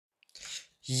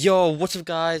Yo, what's up,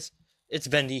 guys? It's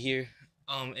Bendy here.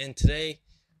 And today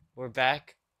we're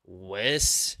back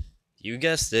with, you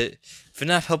guessed it,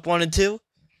 FNAF Help Wanted 2.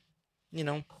 You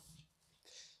know,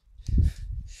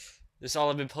 this all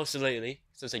I've been posted lately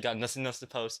since I got nothing else to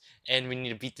post, and we need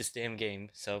to beat this damn game.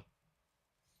 So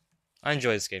I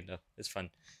enjoy this game though; it's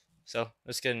fun. So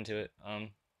let's get into it.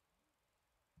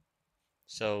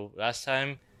 So last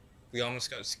time we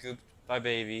almost got scooped by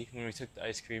Baby when we took the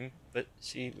ice cream, but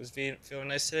she was feeling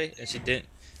nice today, and she didn't.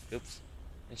 Oops,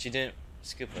 and she didn't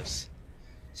scoop us.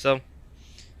 So.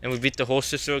 And we beat the whole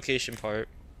sister location part.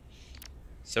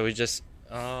 So we just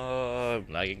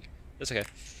lagging. That's okay.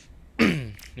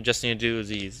 We just need to do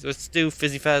these. Let's do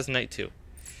Fizzy Faz Night 2.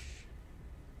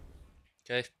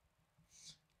 Okay.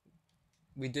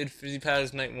 We did Fizzy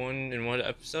Faz Night 1 in one of the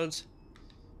episodes.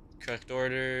 Correct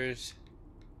orders.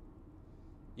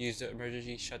 Use the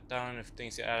emergency shutdown if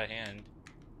things get out of hand.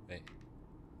 Wait.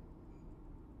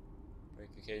 Break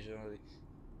occasionally.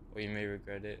 Or you may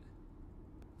regret it.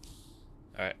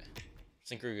 Alright. I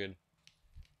think we're good.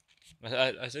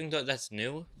 I think that's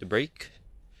new, the break.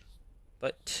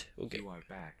 But, okay. You are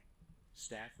back.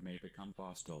 Staff may become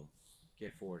hostile.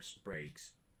 Get forced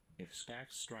breaks. If staff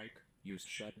strike, use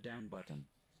shutdown button.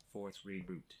 Force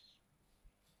reboot.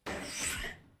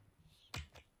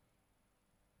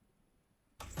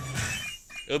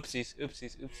 Oopsies,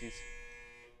 oopsies, oopsies.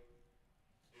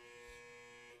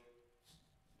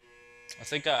 I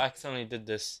think I accidentally did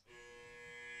this.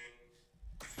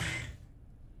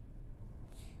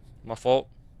 My fault.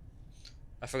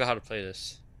 I forgot how to play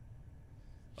this.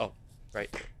 Oh, right.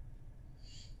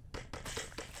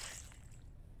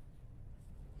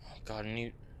 Oh god, I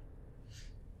need...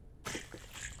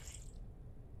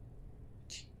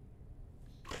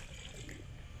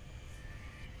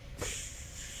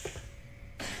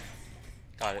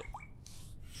 Got it.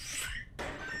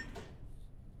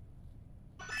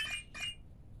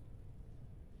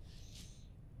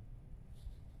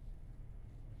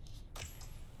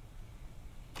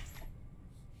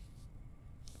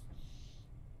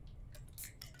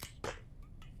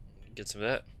 Get some of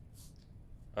that.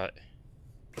 Alright.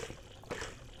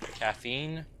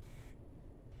 Caffeine.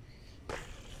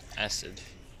 Acid.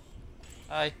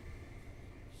 Hi.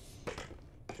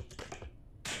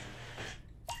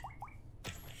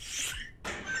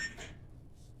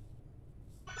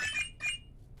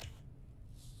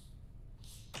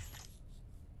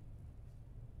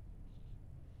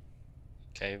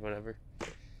 Okay, whatever.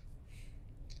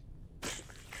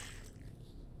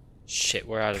 Shit,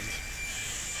 we're out of...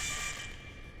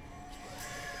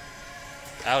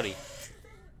 Howdy.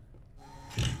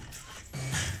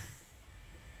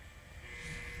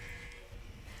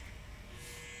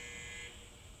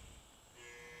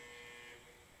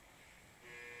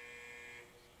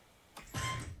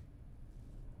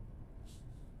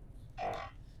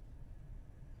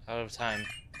 Out of time.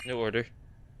 No order.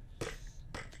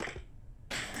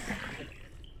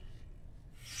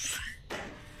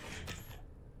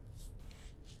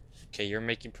 Okay, you're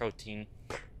making protein.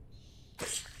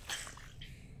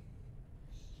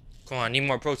 Come on, I need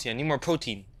more protein. I need more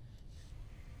protein.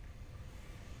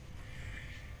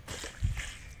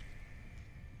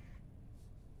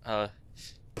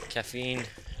 Caffeine,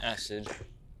 acid.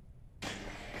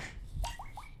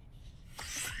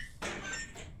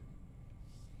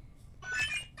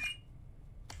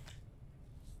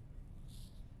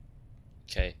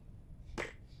 Okay.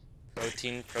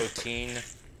 Protein, protein,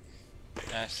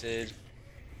 acid.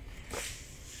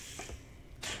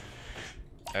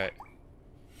 Alright.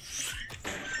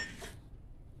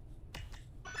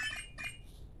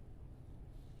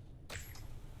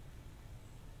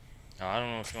 Oh, I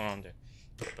don't know what's going on there.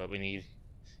 But we need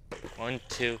 1,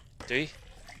 2, 3.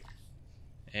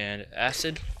 And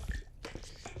acid.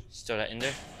 Just throw that in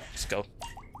there. Let's go.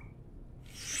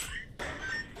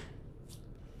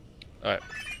 Alright.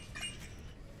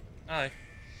 Alright.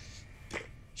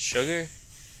 Sugar.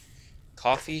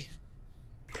 Coffee.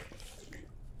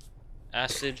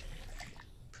 Acid.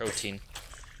 Protein.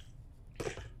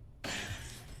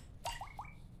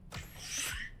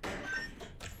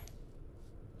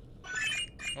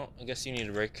 Oh, I guess you need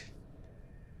a break.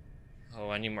 Oh,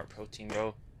 I need more protein,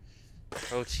 bro.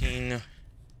 Protein.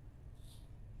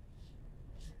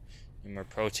 Need more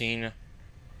protein.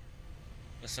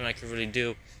 Nothing I can really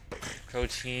do.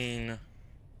 Protein.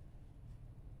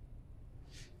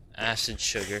 Acid,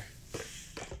 sugar.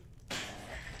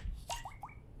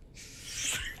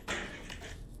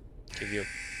 Give you.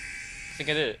 I think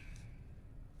I did it.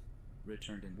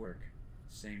 Return to work.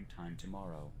 Same time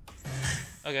tomorrow.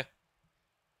 Okay.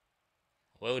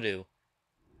 Will do.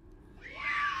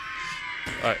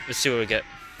 Alright, let's see what we get.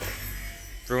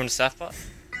 Ruined staff bot?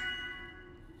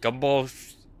 Gumbo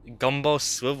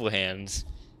swivel hands.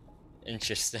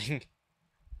 Interesting.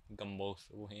 Gumbo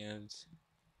swivel hands.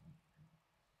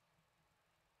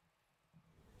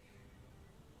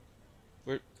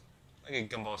 We're like a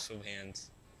gumball swivel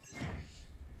hands.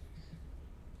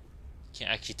 Can't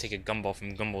actually take a gumball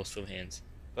from gumball swivel hands.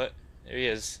 But there he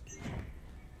is.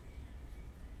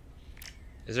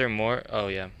 Is there more? Oh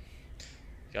yeah.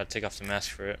 Gotta take off the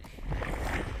mask for it.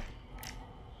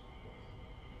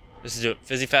 Let's do it.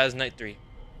 Fizzy Faz Night 3.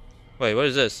 Wait, what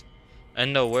is this?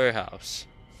 Endo Warehouse.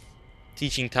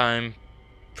 Teaching time.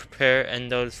 Prepare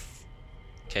endos.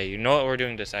 Okay, you know what? We're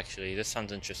doing this actually. This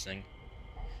sounds interesting.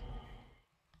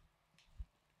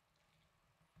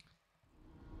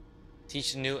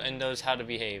 Teach the new endos how to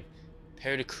behave.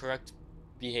 Pair the correct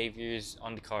behaviors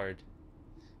on the card.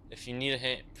 If you need a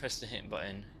hint, press the hint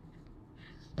button.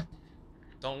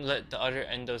 Don't let the other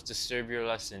endos disturb your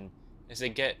lesson. As they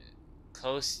get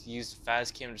close, use the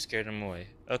fast cam to scare them away.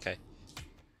 Okay.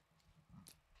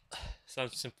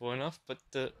 Sounds simple enough, but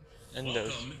the endos.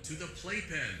 Welcome to the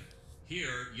Playpen.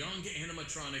 Here, young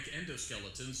animatronic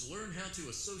endoskeletons learn how to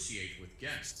associate with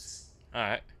guests.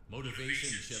 Alright.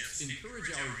 Motivation chips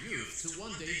encourage our youth to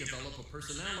one day develop a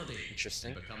personality.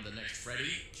 Interesting. And become the next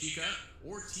Freddy, Chica,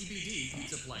 or TBD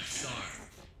Pizzaplex star.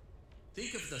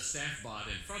 Think of the staff bot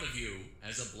in front of you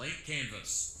as a blank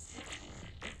canvas.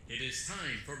 It is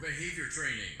time for behavior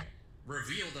training.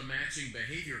 Reveal the matching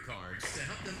behavior cards to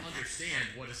help them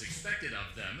understand what is expected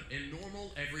of them in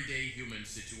normal, everyday human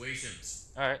situations.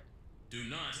 Alright. Do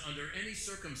not, under any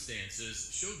circumstances,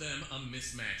 show them a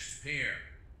mismatched pair.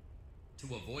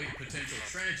 To avoid potential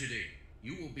tragedy,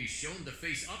 you will be shown the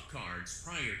face-up cards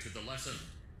prior to the lesson.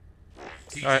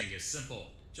 Teaching is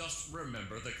simple. Just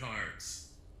remember the cards.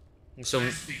 So,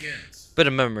 Class begins. bit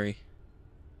of memory.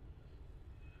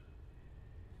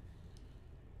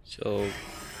 So,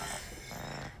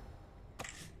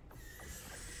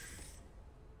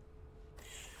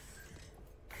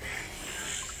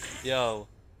 yo.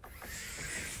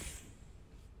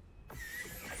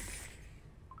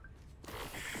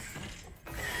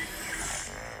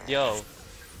 Yo.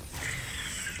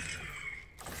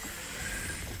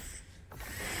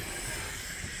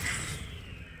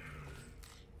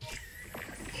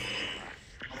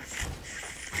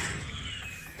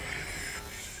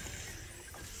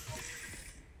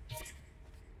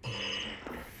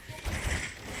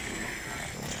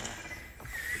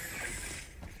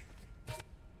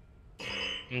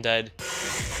 I'm dead.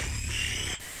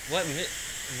 What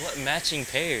matching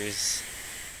pairs?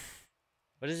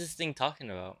 What is this thing talking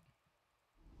about?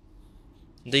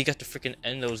 They got the freaking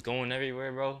endos going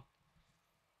everywhere, bro.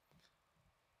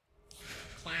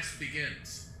 Class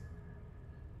begins.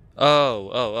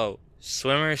 Oh.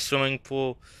 Swimmer, swimming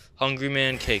pool, hungry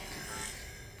man, cake.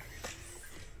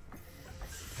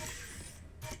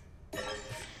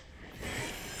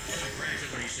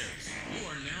 Congratulations. You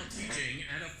are now teaching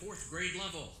at a 4th grade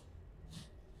level.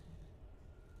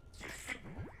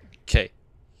 Okay.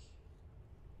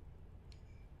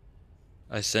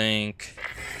 I think.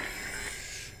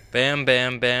 Bam,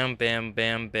 bam, bam, bam,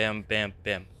 bam, bam, bam,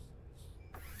 bam.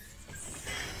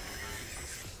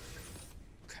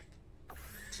 Okay.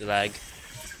 It's a lag.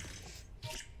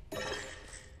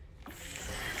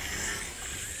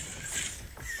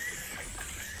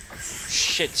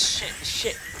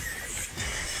 Shit.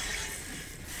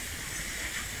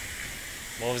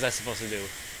 What was I supposed to do?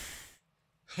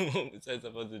 What was I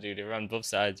supposed to do? They were on both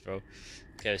sides, bro.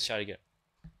 Okay, let's try it again.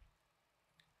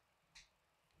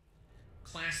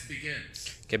 Class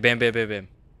begins. Okay, bam.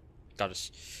 Got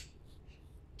us.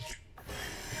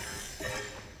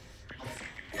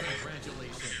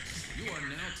 Congratulations. You are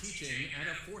now teaching at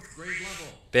a 4th grade level.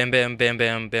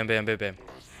 Bam.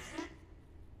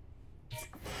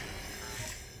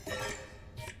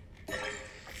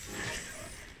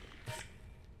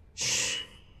 Shh.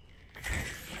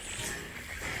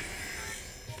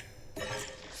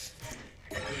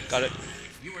 Got it.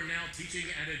 You are now teaching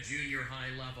at a junior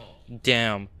high level.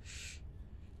 Damn.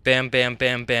 Bam. Bam.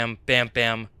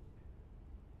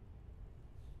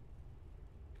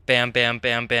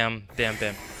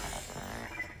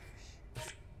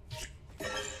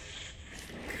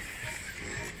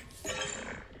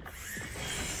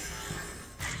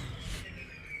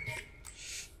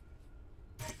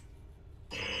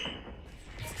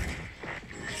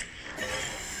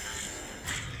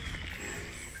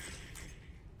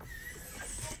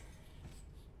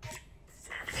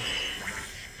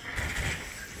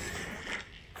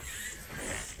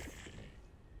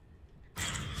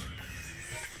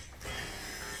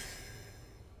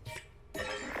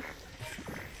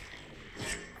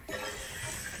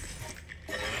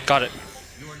 Got it.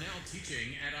 You are now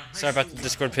teaching at a high Sorry about school the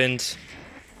Discord level. pins.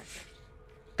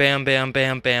 Bam, bam,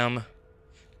 bam, bam.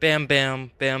 Bam,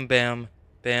 bam, bam, bam.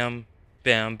 Bam,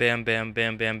 bam, bam, bam,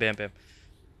 bam, bam, bam, bam.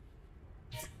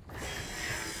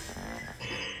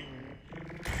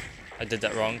 I did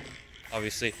that wrong,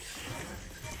 obviously.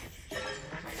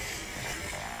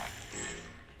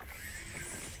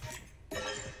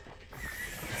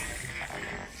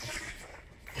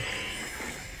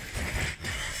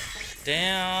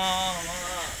 Damn!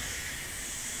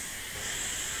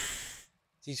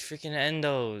 These freaking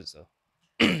endos.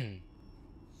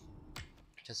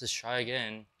 Just let's try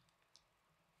again.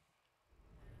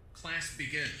 Class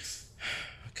begins.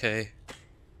 Okay.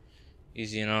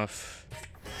 Easy enough.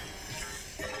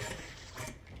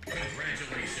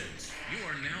 Congratulations. You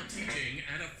are now teaching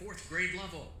at a 4th grade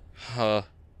level.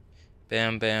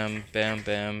 Bam, bam, bam,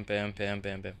 bam, bam, bam,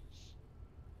 bam, bam.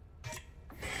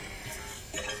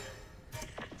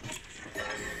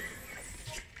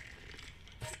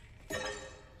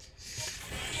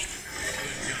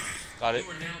 Got it.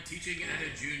 You are now teaching at a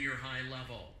junior high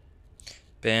level.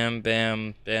 Bam,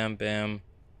 bam, bam, bam,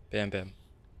 bam, bam.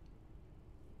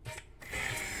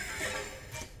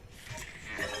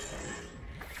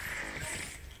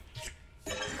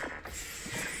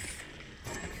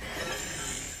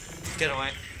 Get away.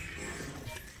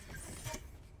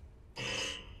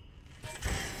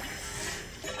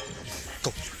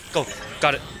 Go, go,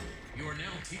 got it. You are now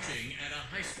teaching at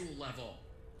a high school level.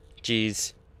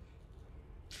 Jeez.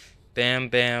 Bam,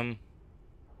 bam.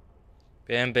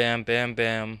 Bam, bam, bam,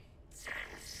 bam.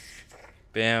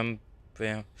 Bam,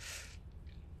 bam.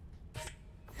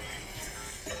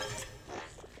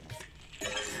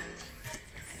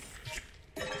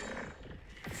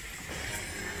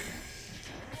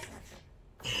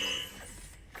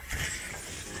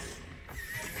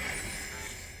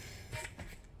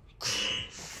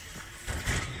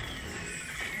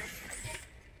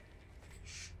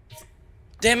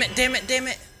 Damn it, damn it, damn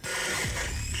it!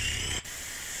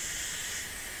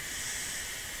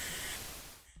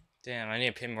 Damn, I need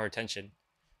to pay more attention.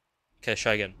 Okay, let's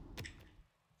try again.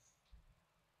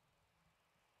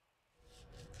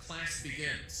 Class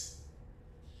begins.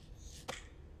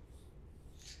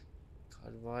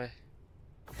 God, why?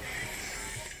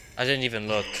 I didn't even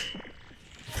look.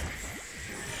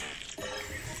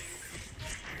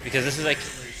 Because this is like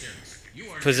Congratulations. You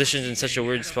are now positioned in such a teaching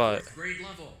weird at spot. 4th grade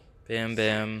level. Bam,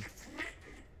 bam.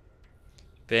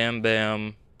 Bam,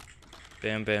 bam.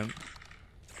 Bam, bam.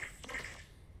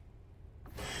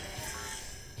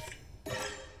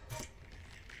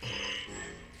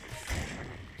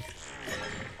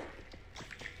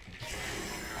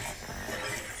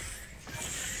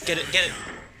 Get it, get it.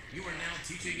 You are now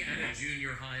teaching at a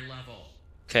junior high level.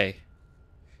 Okay.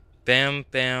 Bam,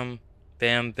 bam,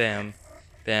 bam, bam,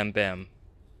 bam, bam.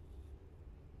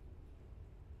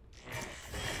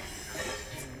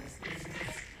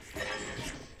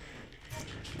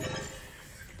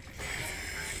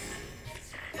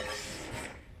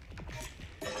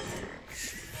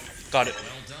 Got it.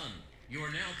 Well done. You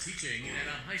are now teaching at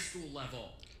a high school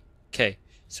level. Okay,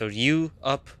 so you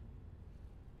up,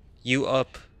 you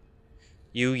up,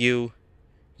 you.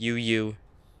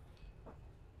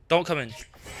 Don't come in.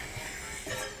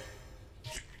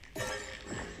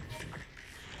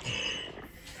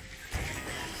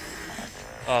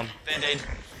 Band-aid.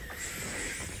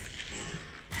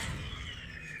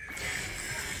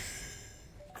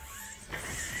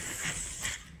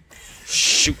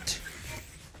 Shoot.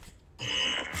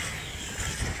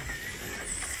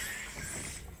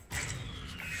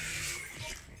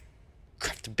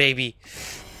 Crap, the baby.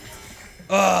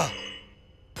 Ugh.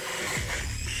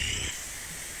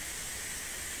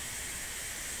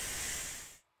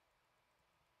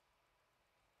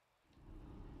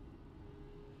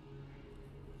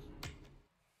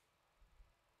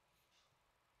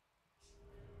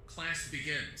 Class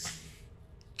begins.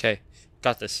 Okay,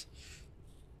 got this.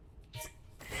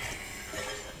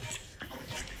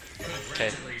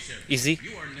 Congratulations. Easy.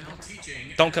 You are now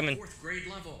teaching Don't at come a in. 4th grade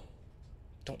level.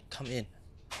 Don't come in.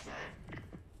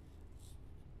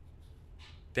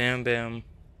 Bam, bam.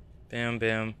 Bam,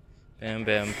 bam. Bam,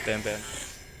 bam, bam, bam.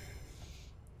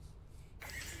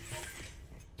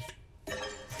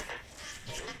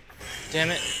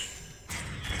 Damn it.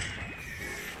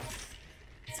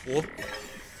 Whoop.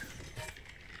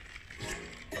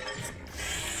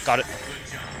 Got it.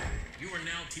 Good job. You are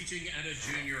now teaching at a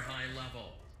junior high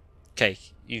level. Okay,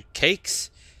 you cakes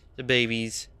the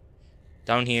babies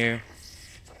down here.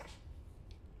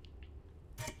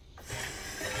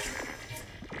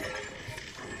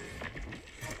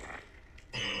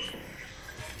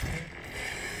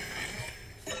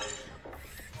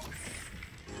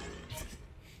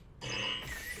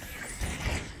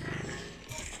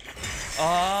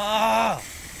 Ah!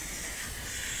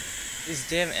 These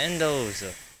damn endos.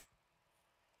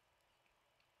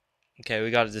 Okay,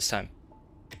 we got it this time.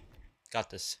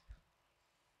 Got this.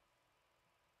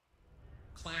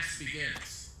 Class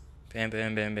begins. Bam,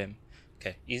 bam, bam, bam.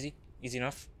 Okay, easy. Easy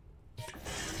enough.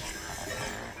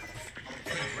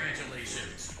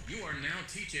 Congratulations. You are now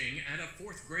teaching at a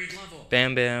 4th grade level.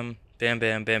 Bam, bam. Bam,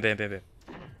 bam, bam, bam, bam, bam.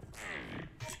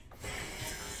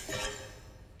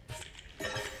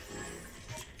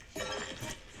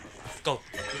 Go.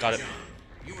 Got it. Job.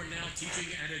 You are now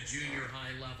teaching at a junior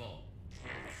high level.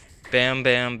 Bam,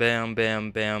 bam, bam,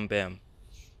 bam, bam, bam.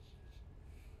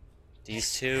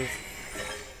 These two.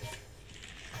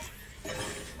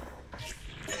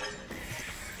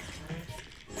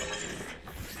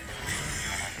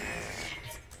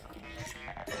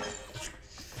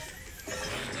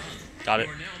 Got it.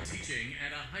 You are now teaching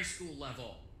at a high school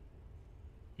level.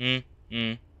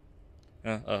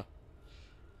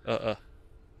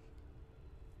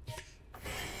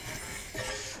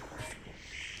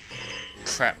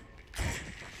 Crap.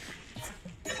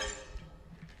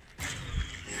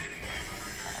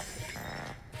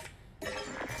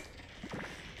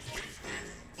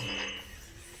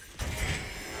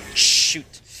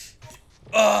 Shoot.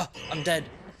 I'm dead.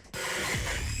 I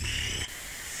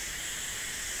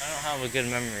don't have a good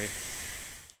memory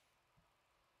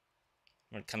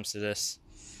when it comes to this.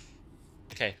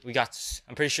 Okay, we got this.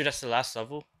 I'm pretty sure that's the last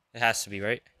level. It has to be,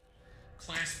 right?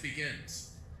 Class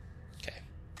begins. Okay.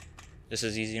 This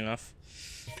is easy enough.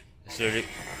 It's literally...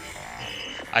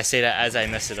 I say that as I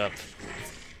mess it up.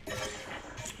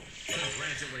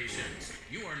 Congratulations.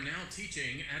 You are now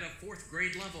teaching at a 4th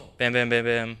grade level. Bam, bam, bam,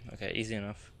 bam. Okay, easy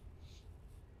enough.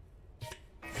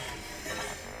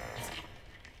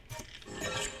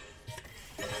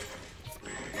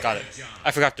 Got it.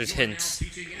 I forgot there's hints. You are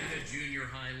now teaching at a junior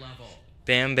high level.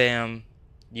 Bam, bam.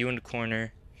 You in the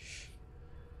corner.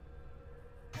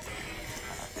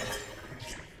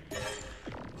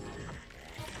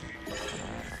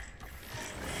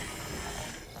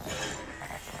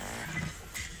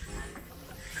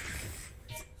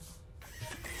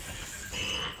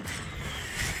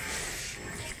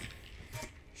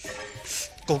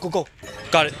 Go, go, go.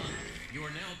 Got it. You are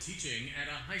now teaching at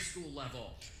a high school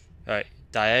level. Alright.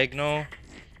 Diagonal.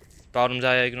 Bottom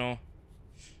diagonal.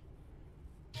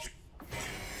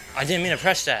 I didn't mean to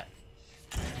press that.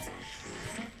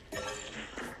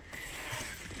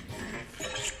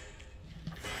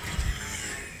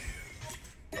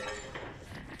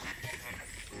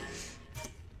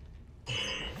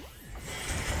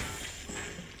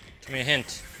 Give me a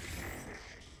hint.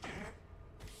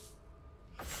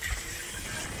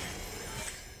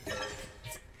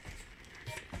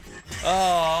 Oh,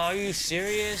 are you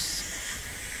serious?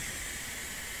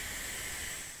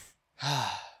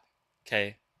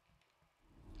 Okay.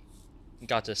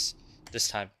 Got this. This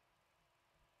time.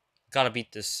 Gotta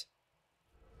beat this.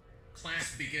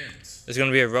 Class begins. It's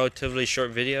gonna be a relatively short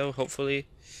video, hopefully.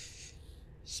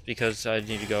 It's because I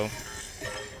need to go.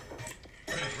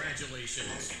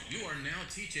 Congratulations. You are now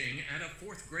teaching at a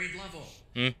 4th grade level.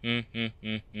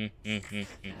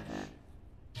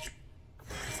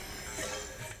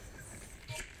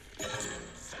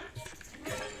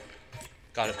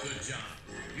 Got it. Good job.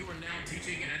 You are now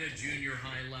teaching at a junior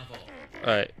high level.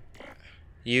 Alright.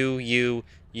 You.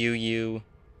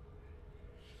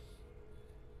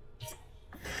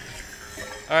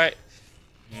 Alright.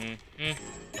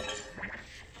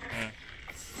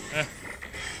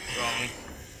 Wrong.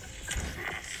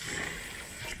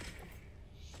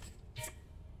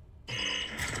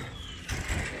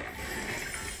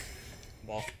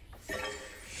 Ball.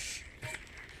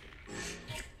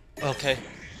 Okay.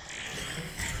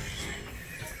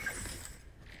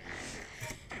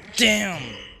 Damn!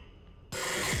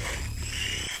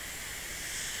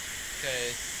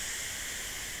 Okay.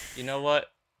 You know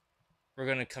what? We're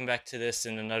gonna come back to this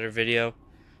in another video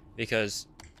because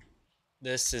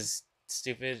this is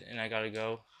stupid and I gotta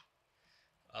go.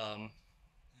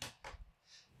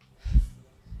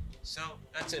 So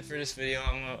that's it for this video.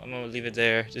 I'm gonna leave it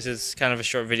there. This is kind of a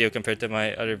short video compared to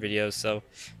my other videos, so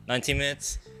 19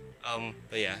 minutes.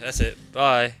 But yeah, that's it.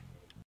 Bye.